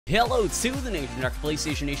Hello to the nation, Dr.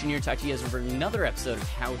 PlayStation Nation here, talk to you guys over another episode of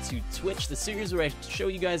How to Twitch, the series where I show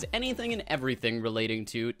you guys anything and everything relating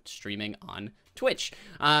to streaming on Twitch.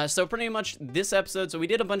 So pretty much this episode, so we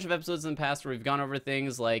did a bunch of episodes in the past where we've gone over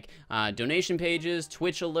things like donation pages,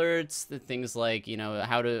 Twitch alerts, the things like, you know,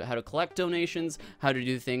 how to collect donations, how to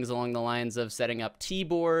do things along the lines of setting up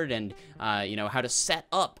Tboard, and you know, how to set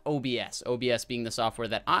up OBS. OBS being the software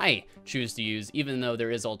that I choose to use, even though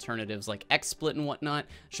there is alternatives like XSplit and whatnot,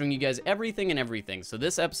 showing you guys everything and everything. So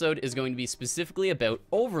this episode is going to be specifically about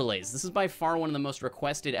overlays. This is by far one of the most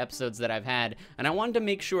requested episodes that I've had, and I wanted to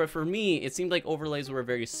make sure, for me, it seemed like overlays were a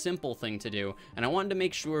very simple thing to do, and I wanted to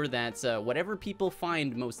make sure that whatever people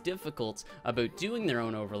find most difficult about doing their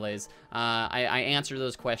own overlays, I answer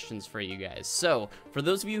those questions for you guys. So for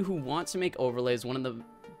those of you who want to make overlays, one of the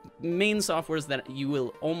main softwares that you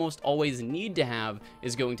will almost always need to have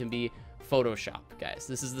is going to be Photoshop, guys.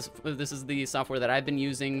 This is the software that I've been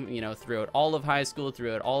using, you know, throughout all of high school,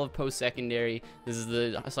 throughout all of post-secondary. This is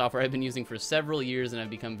the software I've been using for several years, and I've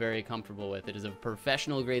become very comfortable with. It is a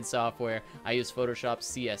professional grade software. I use Photoshop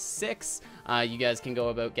CS6. You guys can go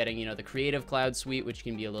about getting, you know, the Creative Cloud suite, which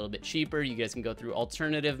can be a little bit cheaper. You guys can go through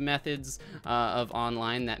alternative methods of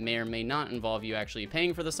online that may or may not involve you actually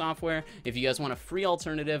paying for the software. If you guys want a free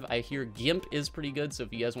alternative, I hear GIMP is pretty good. So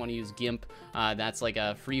if you guys want to use GIMP, that's like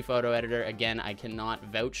a free photo editor. Again, I cannot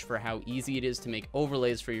vouch for how easy it is to make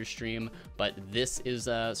overlays for your stream, but this is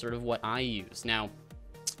sort of what I use. Now,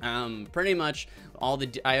 pretty much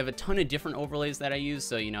I have a ton of different overlays that I use.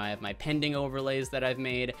 So, you know, I have my pending overlays that I've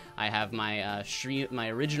made. I have my my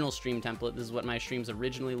original stream template. This is what my streams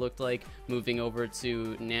originally looked like. Moving over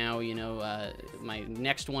to now, you know, my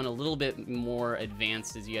next one a little bit more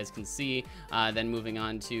advanced, as you guys can see. Then moving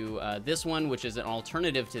on to this one, which is an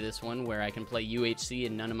alternative to this one, where I can play UHC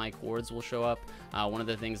and none of my chords will show up. One of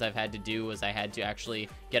the things I've had to do was I had to actually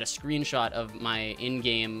get a screenshot of my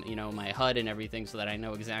in-game, you know, my HUD and everything, so that I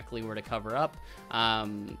know exactly where to cover up.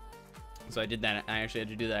 So I did that. I actually had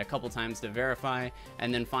to do that a couple times to verify.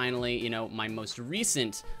 And then finally, you know, my most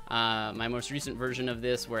recent version of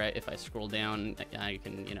this, where if I scroll down, I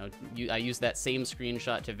can, you know, I use that same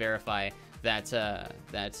screenshot to verify that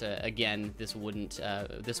again, this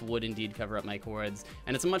would indeed cover up my chords,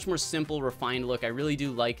 and it's a much more simple, refined look. I really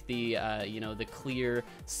do like the you know, the clear,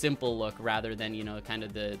 simple look, rather than, you know, kind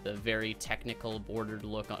of the very technical, bordered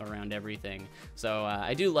look around everything. So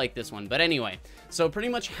I do like this one. But anyway, so pretty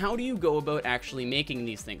much how do you go about actually making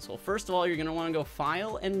these things? Well, first of all, you're gonna want to go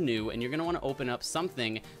File and New, and you're gonna want to open up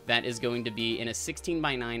something that is going to be in a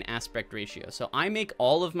 16:9 aspect ratio. So I make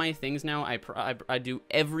all of my things now. I do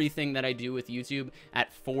everything that I do with YouTube at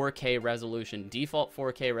 4K resolution, default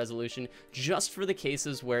 4K resolution, just for the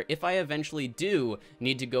cases where if I eventually do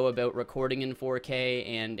need to go about recording in 4K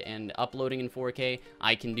and uploading in 4K,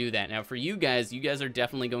 I can do that. Now for you guys are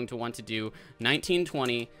definitely going to want to do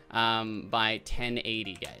 1920 by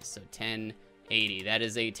 1080, guys. So 1080. That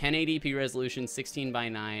is a 1080p resolution,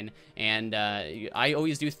 16:9, and I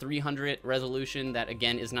always do 300 resolution. That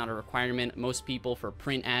again is not a requirement. Most people, for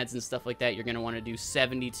print ads and stuff like that, you're going to want to do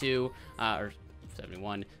 72 or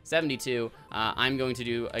 71, 72. I'm going to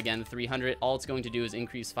do, again, 300. All it's going to do is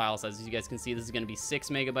increase file size. As you guys can see, this is going to be 6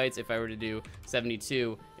 megabytes. If I were to do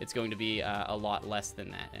 72, it's going to be a lot less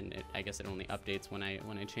than that, and I guess it only updates when I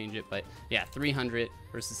change it. But yeah, 300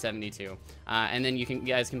 versus 72. And then you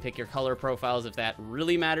guys can pick your color profiles if that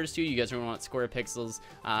really matters to you. You guys are going to want square pixels,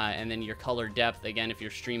 and then your color depth. Again, if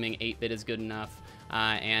you're streaming, 8-bit is good enough.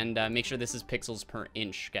 And make sure this is pixels per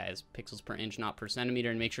inch, guys. Pixels per inch, not per centimeter.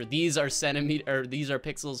 And make sure these are these are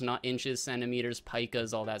pixels, not inches, centimeters,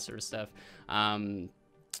 picas, all that sort of stuff. And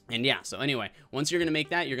yeah, so anyway, once you're gonna make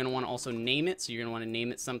that, you're gonna want to also name it. So you're gonna want to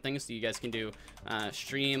name it something. So you guys can do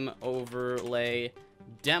stream overlay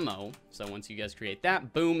demo. So once you guys create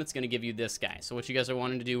that, boom, it's going to give you this guy. So what you guys are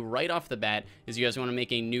wanting to do right off the bat is you guys want to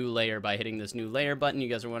make a new layer by hitting this new layer button. You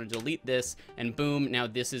guys are wanting to delete this, and boom, now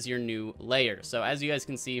this is your new layer. So as you guys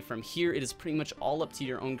can see from here, it is pretty much all up to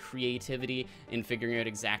your own creativity in figuring out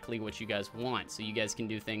exactly what you guys want. So you guys can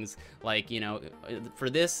do things like, you know, for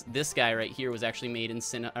this guy right here was actually made in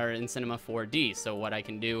Cinema 4D. So what I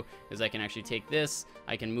can do is I can actually take this,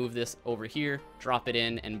 I can move this over here, drop it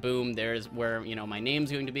in, and boom, there's where, you know, my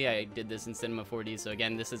name's going to be. I did this in Cinema 4D, so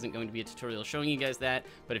again, this isn't going to be a tutorial showing you guys that,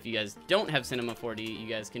 but if you guys don't have Cinema 4D, you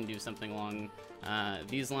guys can do something along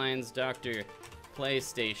these lines. Dr.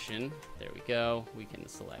 PlayStation, there we go. We can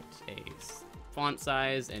select a font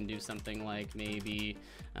size and do something like maybe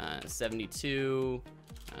 72,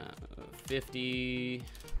 50,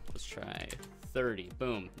 let's try 30.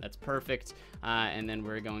 Boom, that's perfect. And then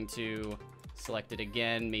we're going to select it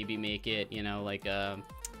again, maybe make it, you know, like a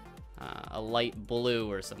a light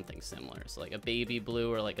blue or something similar. So like a baby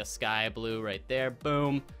blue or like a sky blue right there,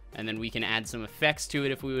 boom. And then we can add some effects to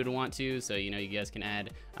it if we would want to. So, you know, you guys can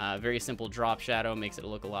add very simple drop shadow, makes it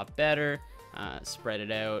look a lot better. Spread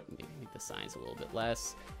it out, make the signs a little bit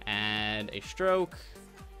less. Add a stroke.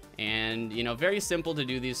 And, you know, very simple to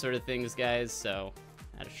do these sort of things, guys. So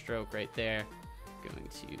add a stroke right there. Going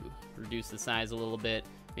to reduce the size a little bit.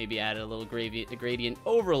 Maybe add a little gradient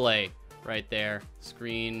overlay right there.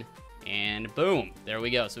 Screen. And boom, there we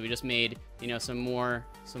go. So we just made, you know, some more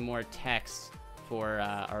text for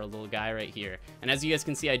our little guy right here. And as you guys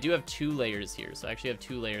can see, I do have 2 layers here. So I actually have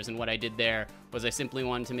 2 layers. And what I did there was I simply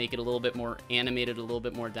wanted to make it a little bit more animated, a little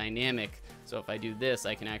bit more dynamic. So if I do this,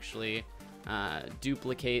 I can actually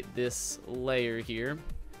duplicate this layer here.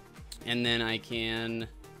 And then I can,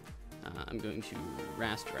 I'm going to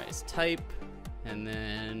rasterize type, and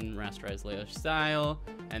then rasterize layer style,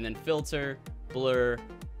 and then filter, blur,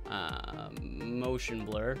 motion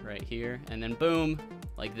blur right here, and then boom,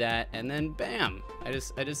 like that, and then bam, I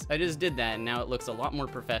just did that, and now it looks a lot more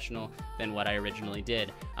professional than what I originally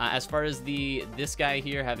did. As far as this guy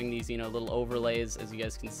here having these, you know, little overlays, as you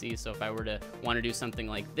guys can see, so if I were to want to do something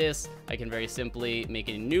like this, I can very simply make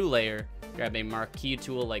a new layer, grab a marquee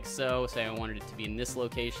tool like so, say I wanted it to be in this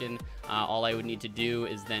location. All I would need to do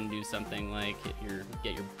is then do something like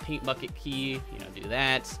get your paint bucket key, you know, do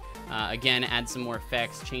that. Again, add some more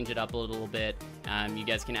effects, change it up a little bit. You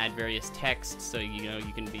guys can add various text, so you know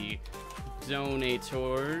you can be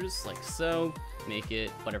donators like so. Make it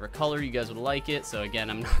whatever color you guys would like it. So again,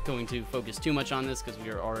 I'm not going to focus too much on this because we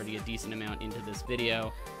are already a decent amount into this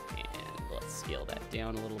video. And let's scale that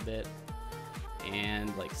down a little bit.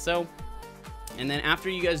 And like so. And then after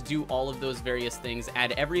you guys do all of those various things,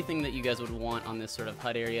 add everything that you guys would want on this sort of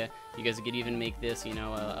HUD area. You guys could even make this, you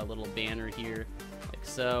know, a little banner here, like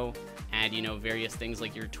so. Add, you know, various things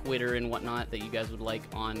like your Twitter and whatnot that you guys would like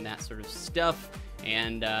on that sort of stuff.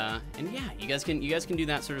 And yeah, you guys can do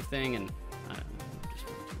that sort of thing. And just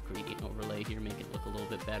want to do a gradient overlay here, make it look a little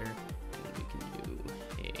bit better. And then we can do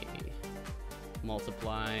a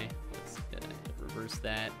multiply. Let's reverse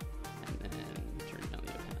that, and then turn down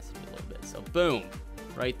the opacity a little bit. So boom,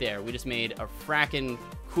 right there. We just made a frackin'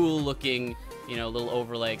 cool looking, you know, little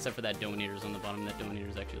overlay, except for that donators on the bottom. That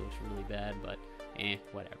donators actually looks really bad, but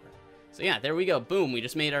whatever. So yeah, there we go. Boom, we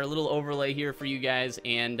just made our little overlay here for you guys.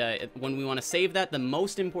 And when we want to save that, the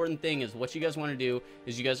most important thing is what you guys want to do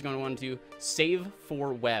is you guys are going to want to save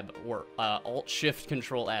for web, or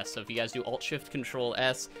Alt-Shift-Control-S. So if you guys do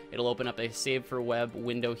Alt-Shift-Control-S, it'll open up a save for web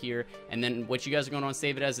window here. And then what you guys are going to want to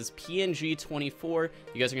save it as is PNG24.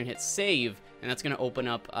 You guys are going to hit save, and that's going to open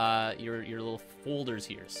up your little folders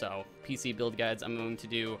here. So PC build guides, I'm going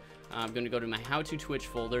to go to my How to Twitch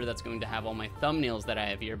folder. That's going to have all my thumbnails that I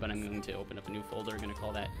have here, but I'm going to open up a new folder. I'm going to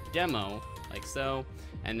call that demo, like so.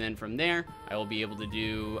 And then from there, I will be able to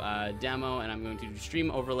do demo, and I'm going to do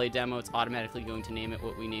stream overlay demo. It's automatically going to name it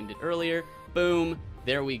what we named it earlier. Boom,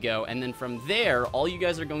 there we go. And then from there, all you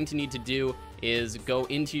guys are going to need to do is go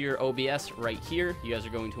into your OBS right here. You guys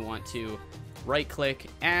are going to want to right click,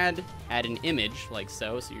 add an image, like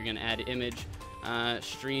so. So you're going to add image,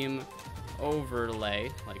 stream overlay,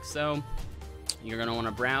 like so. You're going to want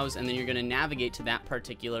to browse, and then you're going to navigate to that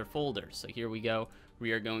particular folder. So here we go.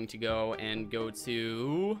 We are going to go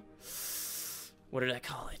to, what did I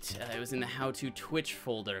call it? It was in the How to Twitch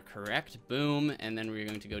folder, correct? Boom, and then we're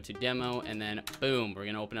going to go to demo, and then boom, we're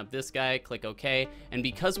going to open up this guy, click OK, and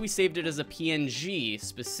because we saved it as a PNG,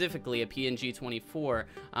 specifically a PNG24,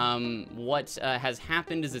 what has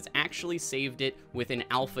happened is it's actually saved it with an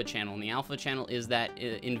alpha channel, and the alpha channel is that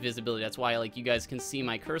invisibility. That's why, like, you guys can see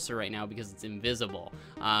my cursor right now because it's invisible,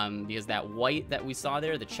 because that white that we saw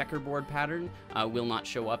there, the checkerboard pattern, will not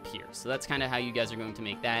show up here. So that's kind of how you guys are going to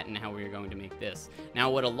make that and how we're going to make this. Now,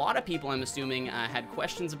 what a lot of people, I'm assuming, had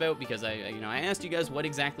questions about, because I asked you guys what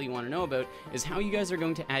exactly you want to know about, is how you guys are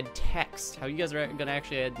going to add text. How you guys are going to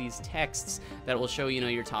actually add these texts that will show,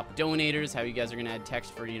 your top donators, how you guys are going to add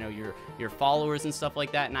text for, your followers and stuff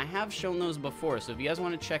like that. And I have shown those before, so if you guys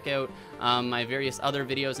want to check out my various other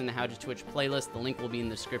videos in the How to Twitch playlist, the link will be in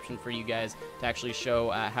the description for you guys to actually show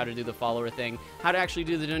how to do the follower thing. How to actually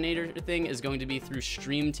do the donator thing is going to be through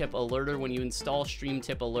StreamTip Alerter. When you install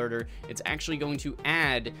StreamTip Alerter, it's actually going to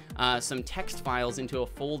add some text files into a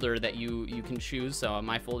folder that you can choose. So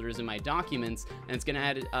my folder is in my documents, and it's going to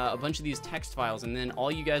add a bunch of these text files, and then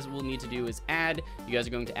all you guys will need to do is you guys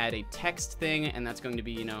are going to add a text thing, and that's going to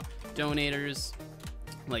be, donators,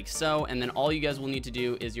 like so. And then all you guys will need to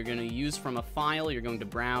do is you're going to use from a file, you're going to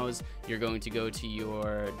browse, you're going to go to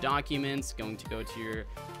your documents, going to go to your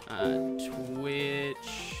Twitch,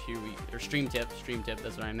 or stream tip,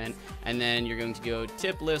 that's what I meant. And then you're going to go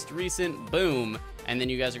tip list recent, boom. And then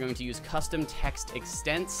you guys are going to use custom text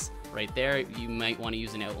extents right there. You might want to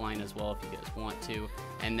use an outline as well if you guys want to.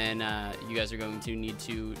 And then you guys are going to need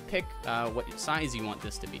to pick what size you want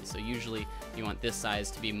this to be. So usually you want this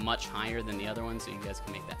size to be much higher than the other one, so you guys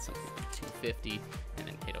can make that something like 250, and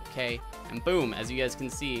then hit OK. And boom, as you guys can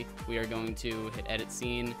see, we are going to hit edit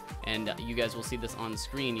scene, and you guys will see this on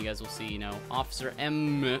screen. You guys will see, you know, Officer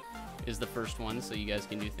M is the first one, so you guys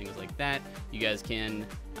can do things like that. You guys can,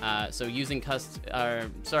 so using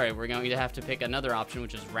sorry, we're going to have to pick another option,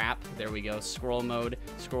 which is wrap. There we go, scroll mode,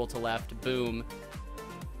 scroll to left, boom.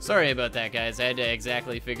 Sorry about that, guys. I had to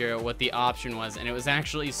exactly figure out what the option was, and it was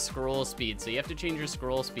actually scroll speed. So you have to change your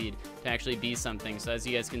scroll speed to actually be something. So as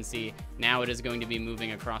you guys can see, now it is going to be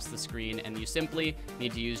moving across the screen, and you simply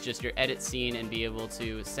need to use just your edit scene and be able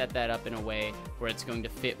to set that up in a way where it's going to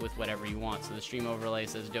fit with whatever you want. So the stream overlay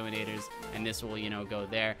says donators, and this will, you know, go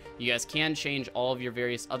there. You guys can change all of your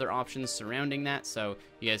various other options surrounding that, so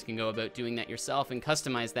you guys can go about doing that yourself and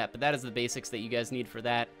customize that, but that is the basics that you guys need for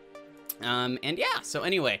that. And yeah, so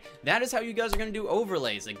anyway, that is how you guys are going to do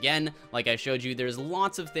overlays. Again, like I showed you, there's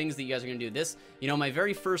lots of things that you guys are going to do. This, you know, my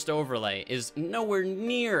very first overlay is nowhere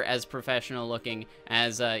near as professional looking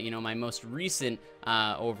as, you know, my most recent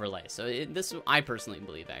overlay. So this, I personally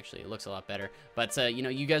believe, actually, it looks a lot better. But, you know,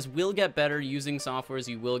 you guys will get better using softwares.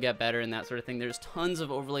 You will get better and that sort of thing. There's tons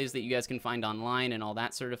of overlays that you guys can find online and all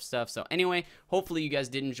that sort of stuff. So anyway, hopefully you guys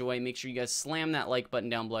did enjoy. Make sure you guys slam that like button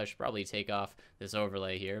down below. I should probably take off this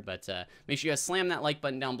overlay here, but make sure you guys slam that like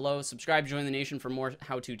button down below. Subscribe, join the nation for more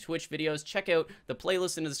how to Twitch videos. Check out the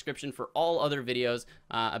playlist in the description for all other videos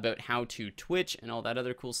about how to Twitch and all that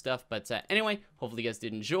other cool stuff. But anyway, hopefully you guys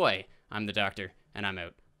did enjoy. I'm the Doctor, and I'm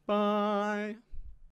out. Bye.